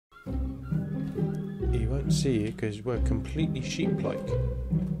can't see you because we're completely sheep-like.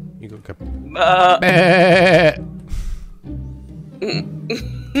 You got to go.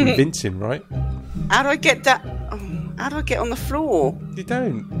 Convincing, right? How do I get that? How do I get on the floor? You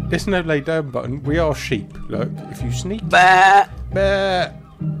don't. There's no lay down button. We are sheep. Look, if you sneak. Bah. Bah.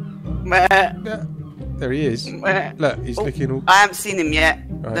 Bah. Bah. There he is. Bah. Look, he's looking all. I haven't seen him yet.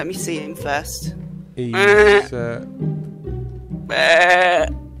 Right. Let me see him first. He's.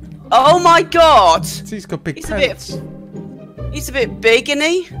 Oh my God! He's got big pants. He's a bit big, isn't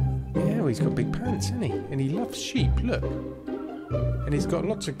he? Yeah, well, he's got big pants, isn't he? And he loves sheep. Look. And he's got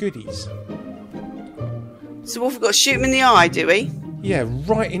lots of goodies. So we've got to shoot him in the eye, do we? Yeah,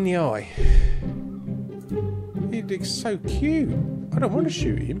 right in the eye. He looks so cute. I don't want to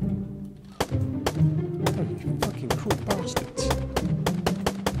shoot him. Oh, you fucking cruel bastards.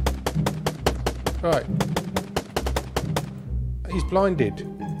 Right. He's blinded.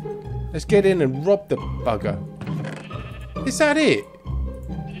 Let's get in and rob the bugger. Is that it?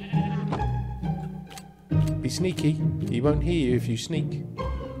 Be sneaky. He won't hear you if you sneak.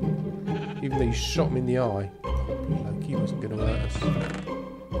 Even though you shot him in the eye. Like he wasn't going to hurt us.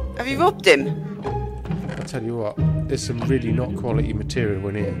 Have you robbed him? I'll tell you what. There's some really not quality material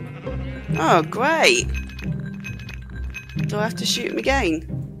in here. Oh, great. Do I have to shoot him again?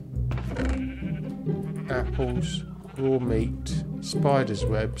 Apples, raw meat, spiders'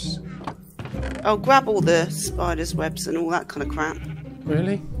 webs. I'll grab all the spiders' webs and all that kind of crap.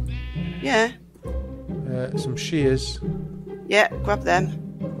 Really? Yeah. Some shears. Yeah, grab them.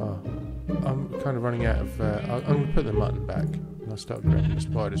 Oh, I'm kind of running out of. I'm going to put the mutton back. And I'll start grabbing the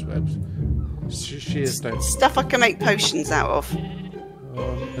spiders' webs. Shears don't. Stuff I can make potions out of.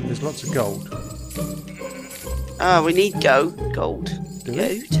 And there's lots of gold. Oh, we need gold. Gold. Do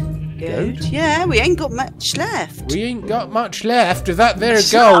we? Gold. Yeah, we ain't got much left. We ain't got much left of that there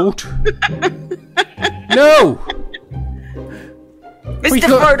gold. No! Mr.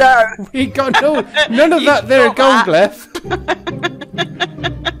 Frodo! We got none of that there gold left.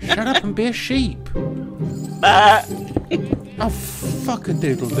 Shut up and be a sheep. Oh, fuck a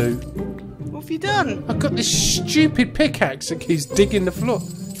doodle doo. What have you done? I've got this stupid pickaxe that keeps digging the floor.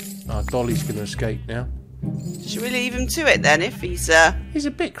 Oh, Dolly's going to escape now. Should we leave him to it then if he's He's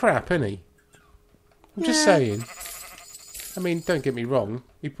a bit crap, isn't he? I'm just saying. I mean, don't get me wrong.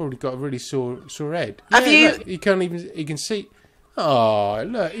 He probably got a really sore head. Have you? Look, he can't even. He can see. Oh,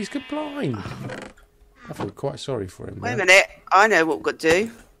 look, he's got blind. I feel quite sorry for him. Wait a minute. I know what we've got to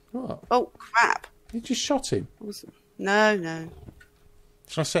do. What? Oh crap! You just shot him. No.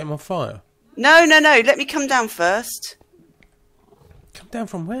 Should I set him on fire? No. Let me come down first. Come down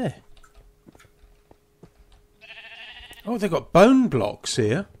from where? Oh, they've got bone blocks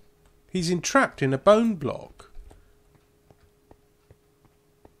here. He's entrapped in a bone block.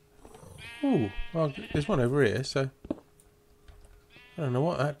 Oh, well, there's one over here, so I don't know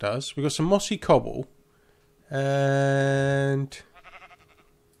what that does. We've got some mossy cobble, and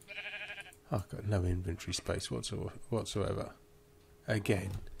I've got no inventory space whatsoever.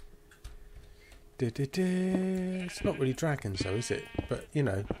 Again. It's not really dragons, though, is it? But, you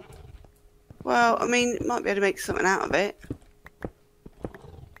know. Well, I mean, might be able to make something out of it.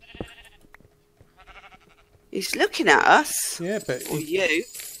 He's looking at us. Yeah, but or you.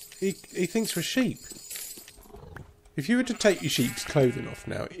 He thinks we're sheep. If you were to take your sheep's clothing off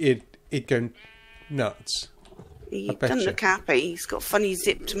now, it'd go nuts. He doesn't look happy. He's got a funny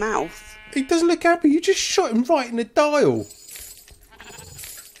zipped mouth. He doesn't look happy. You just shot him right in the dial.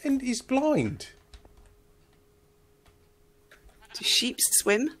 And he's blind. Do sheep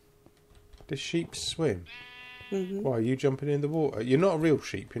swim? Do sheep swim? Mm-hmm. Why, are you jumping in the water? You're not a real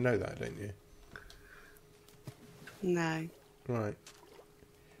sheep, you know that, don't you? No. Right.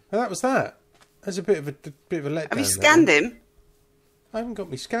 Well, that was that. That's a bit of a letdown. Have you scanned him? I haven't got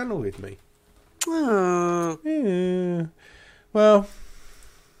my scanner with me. Oh. Yeah. Well.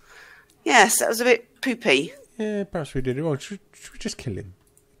 Yes, that was a bit poopy. Yeah, perhaps we did it wrong. Should we just kill him?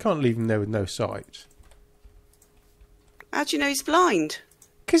 Can't leave him there with no sight. How do you know he's blind?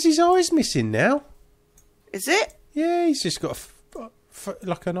 Because his eye's missing now. Is it? Yeah, he's just got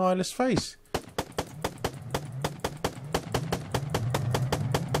like an eyeless face.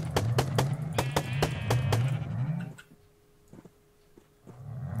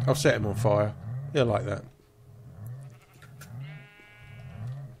 I'll set him on fire. He'll like that.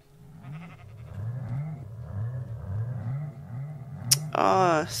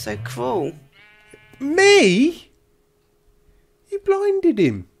 Oh, so cruel. Me? You blinded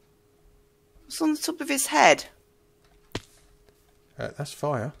him. What's on the top of his head? That's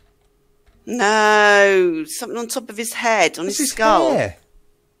fire. No, something on top of his head, on his skull. Hair.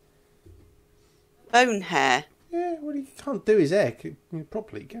 Bone hair. Yeah, well, he can't do his hair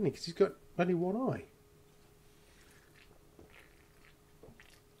properly, can he? Because he's got only one eye.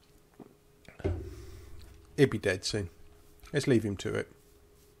 He'll be dead soon. Let's leave him to it.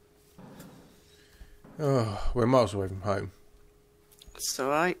 Oh, we're miles away from home. It's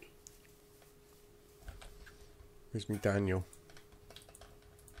alright. Where's me Daniel?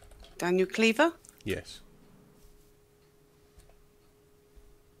 Daniel Cleaver? Yes.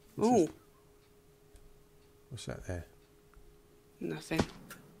 Ooh. What's that there? Nothing.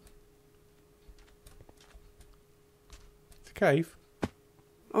 It's a cave.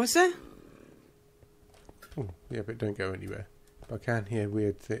 Oh, is there? Oh, yeah, but don't go anywhere. I can hear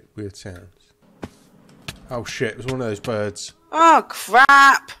weird sounds. Oh shit, it was one of those birds. Oh,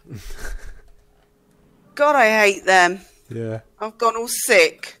 crap! God, I hate them. Yeah. I've gone all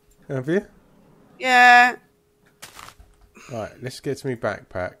sick. Have you? Yeah. Right, let's get to my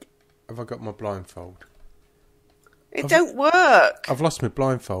backpack. Have I got my blindfold? It don't work. I've lost my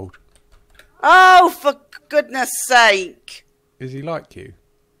blindfold. Oh, for goodness sake. Is he like you?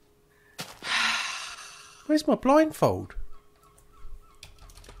 Where's my blindfold?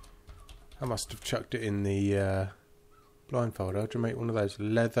 I must have chucked it in the blindfold. How'd you make one of those?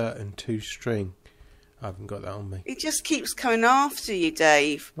 Leather and 2 string. I haven't got that on me. He just keeps coming after you,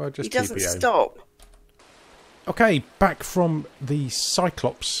 Dave. Well, just he doesn't keep it stop. Okay, back from the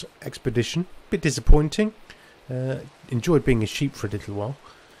Cyclops expedition. Bit disappointing. Enjoyed being a sheep for a little while.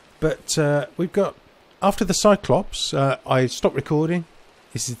 But we've got... After the Cyclops, I stopped recording.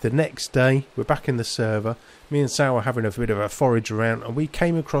 This is the next day. We're back in the server. Me and Sal were having a bit of a forage around, and we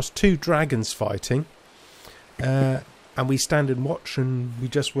came across 2 dragons fighting. And we stand and watch, and we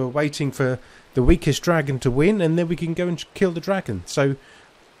just were waiting for the weakest dragon to win, and then we can go and kill the dragon. So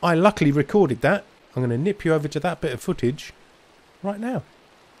I luckily recorded that. I'm going to nip you over to that bit of footage right now.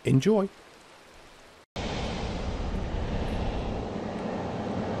 Enjoy.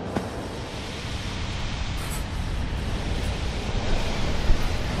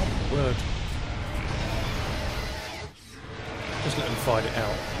 Word. Just let them fight it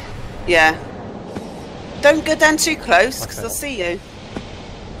out. Yeah. Don't go down too close, because Okay. they'll see you.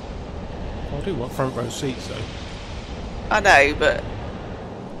 I do want front row seats though. I know, but...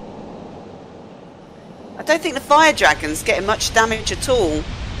 I don't think the fire dragon's getting much damage at all.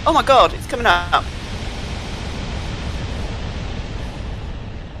 Oh my god, it's coming up.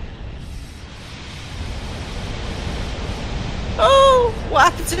 Oh, what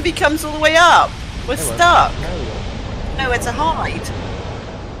happens if he comes all the way up? We're They won't. stuck. No, they won't. Nowhere to hide.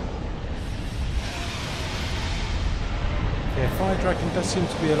 Yeah, fire dragon does seem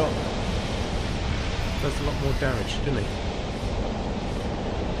to be a lot. Does a lot more damage, doesn't he?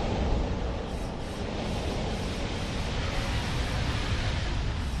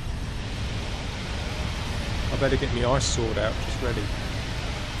 I better get my ice sword out, just ready.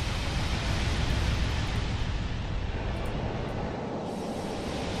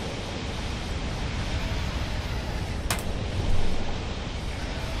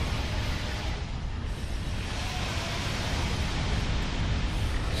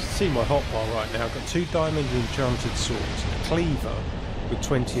 See my hotbar right now. I've got 2 diamond enchanted swords, a cleaver with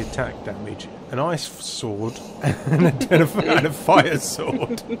 20 attack damage, an ice sword, and a fire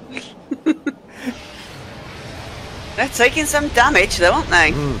sword. They're taking some damage though, aren't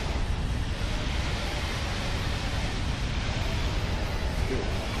they? Mm.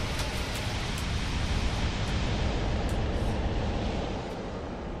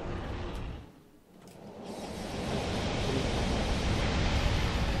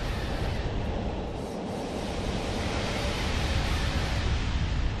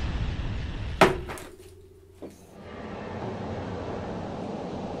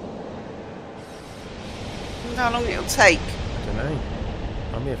 How long it'll take. I don't know.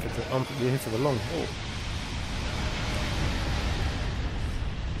 I'm here for the long haul.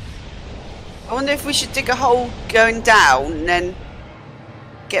 I wonder if we should dig a hole going down and then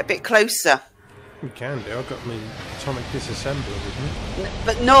get a bit closer. We can do. I've got my atomic disassembler with me.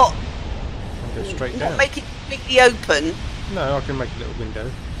 But not, I'll go straight not down. make it completely open. No, I can make a little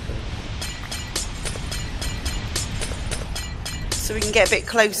window. So we can get a bit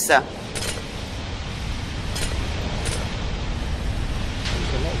closer.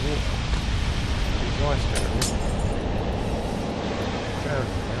 There's a lot of water. There's ice down here. Down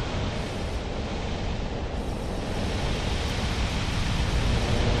here.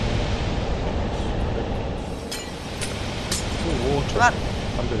 Full water. That-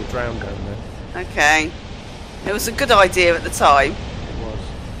 I'm going to drown down there. Okay. It was a good idea at the time. It was.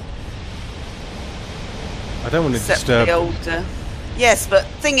 I don't want to Except for disturb. the old... Yes, but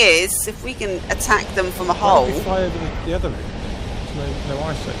thing is, if we can attack them from a Why hole... don't we fly over the other end? There's no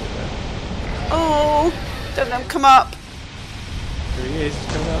ice over there. Oh, don't let him come up. Here he is, he's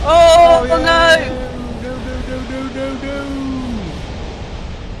coming up. Oh, yeah. no! No.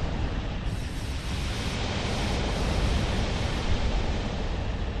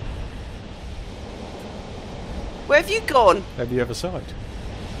 Where have you gone? Over the other side.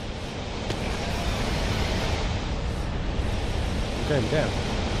 I'm going down.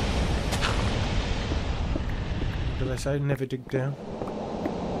 What do they say? Never dig down.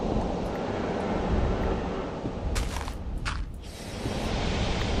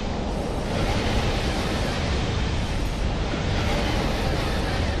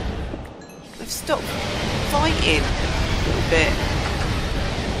 They've stopped fighting a little bit.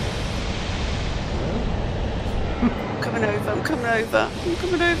 I'm coming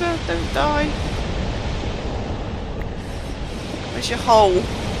over, don't die. Where's your hole?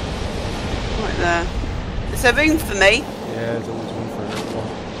 Right there. Is there room for me? Yeah, there's always room for a little one.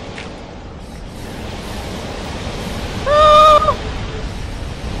 Oh!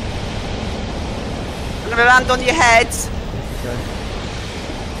 I'm going to land on your head. Okay.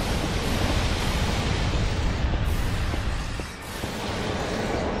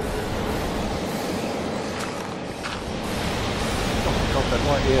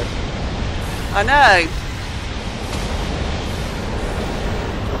 Right here. I know.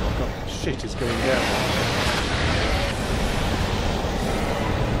 Oh god, shit is going down.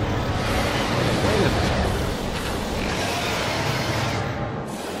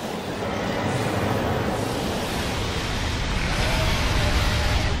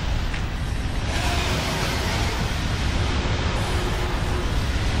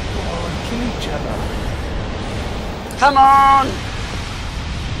 Oh, kill each other. Come on.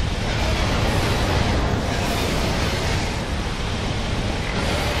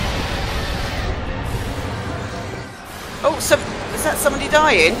 Oh, is that somebody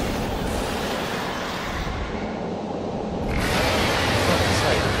dying?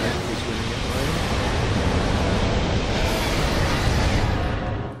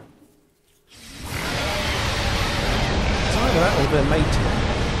 It's either that or they're mating.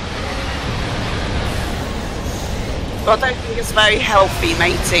 Well, I don't think it's very healthy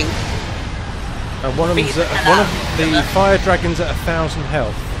mating. One of the fire dragons at 1,000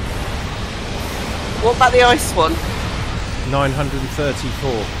 health. What about the ice one?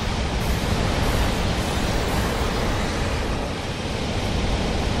 934.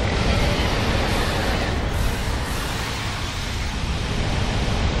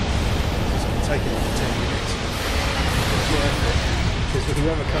 It's going to take another 10 minutes. Because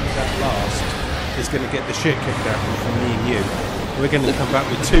whoever comes out last is going to get the shit kicked out from me and you. We're going to come back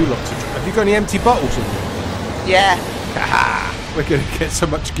with 2 lots of... Have you got any empty bottles in there? Yeah. Haha! We're going to get so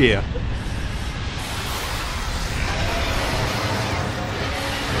much gear.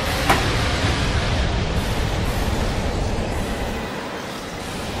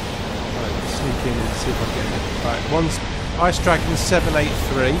 See if I can get it. Right, one's Ice Dragon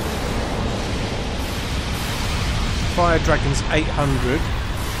 783. Fire Dragon's 800.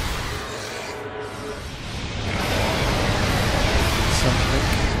 Something.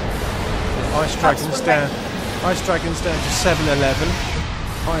 Ice Dragon's down to 711.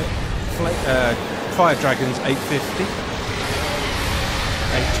 Fire Dragon's 850.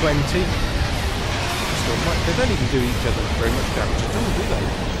 820. They don't even do each other very much damage at all, do they?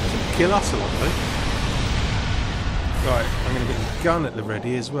 Kill us a lot though. Right, I'm going to get the gun at the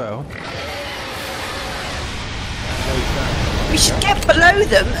ready as well. We should get below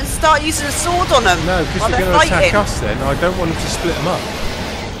them and start using a sword on them. No, because they're going to attack us then. I don't want them to split them up.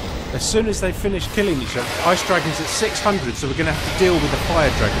 As soon as they finish killing each other, Ice Dragon's at 600, so we're going to have to deal with the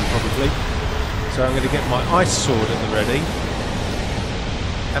Fire Dragon probably. So I'm going to get my Ice Sword at the ready.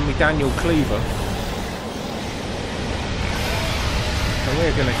 And my Daniel Cleaver. And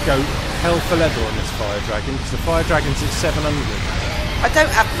we're going to go hell for leather on this Fire Dragon, because the Fire Dragon's at 700. I don't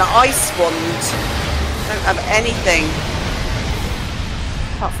have an ice wand. I don't have anything.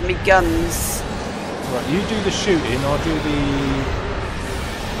 Apart from me guns. Right, you do the shooting, I'll do the...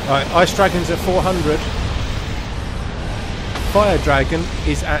 Right, Ice Dragon's at 400. Fire Dragon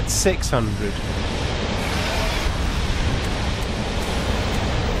is at 600.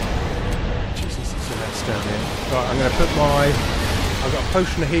 Jesus, it's a mess down here. Right, I'm going to put my... I've got a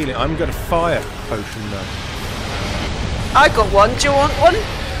potion of healing. I'm going to fire potion though. I got one. Do you want one?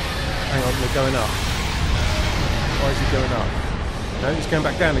 Hang on, we're going up. Why is he going up? No, he's going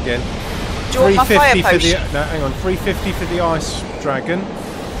back down again. Do you want my fire potion? No, hang on. 350 for the Ice Dragon.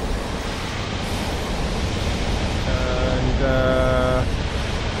 And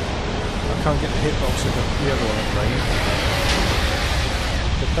can't get the hitbox of the other one at range.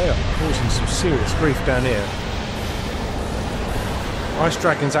 But they are causing some serious grief down here. Ice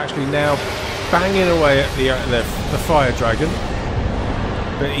Dragon's actually now banging away at the Fire Dragon.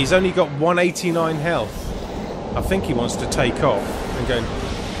 But he's only got 189 health. I think he wants to take off and go and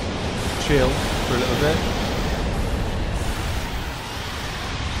chill for a little bit.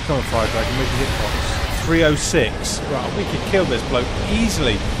 Come on, Fire Dragon, make a hitbox. 306. Right, we could kill this bloke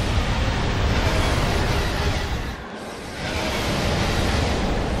easily.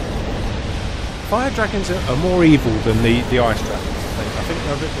 Fire Dragons are more evil than the Ice Dragons, I think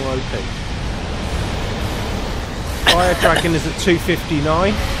they're a bit more OP. Fire Dragon is at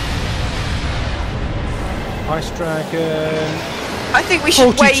 259. Ice Dragon... I think we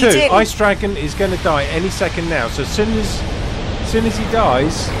should 42. wade in. Ice Dragon is going to die any second now. So as soon as he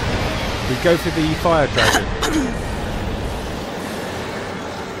dies, we go for the Fire Dragon.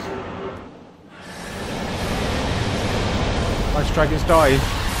 Ice Dragon's dying.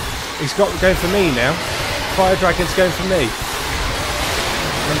 He's got going for me now. Fire Dragon's going for me.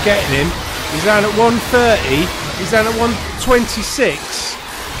 I'm getting him. He's down at 130. He's down at 126.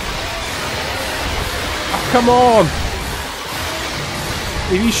 Oh, come on.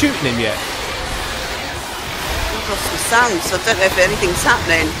 Are you shooting him yet? I've lost some sound, so I don't know if anything's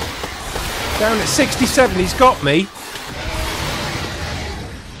happening. Down at 67. He's got me.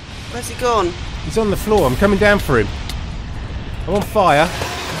 Where's he gone? He's on the floor. I'm coming down for him. I'm on fire.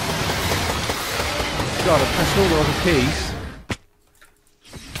 God, I pressed all the wrong keys.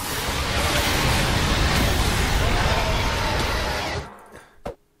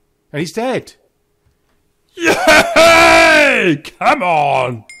 And he's dead. Yay! Come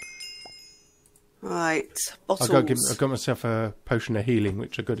on! Right, bottles. I've got myself a potion of healing,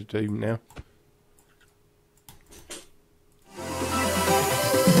 which I've got to do now.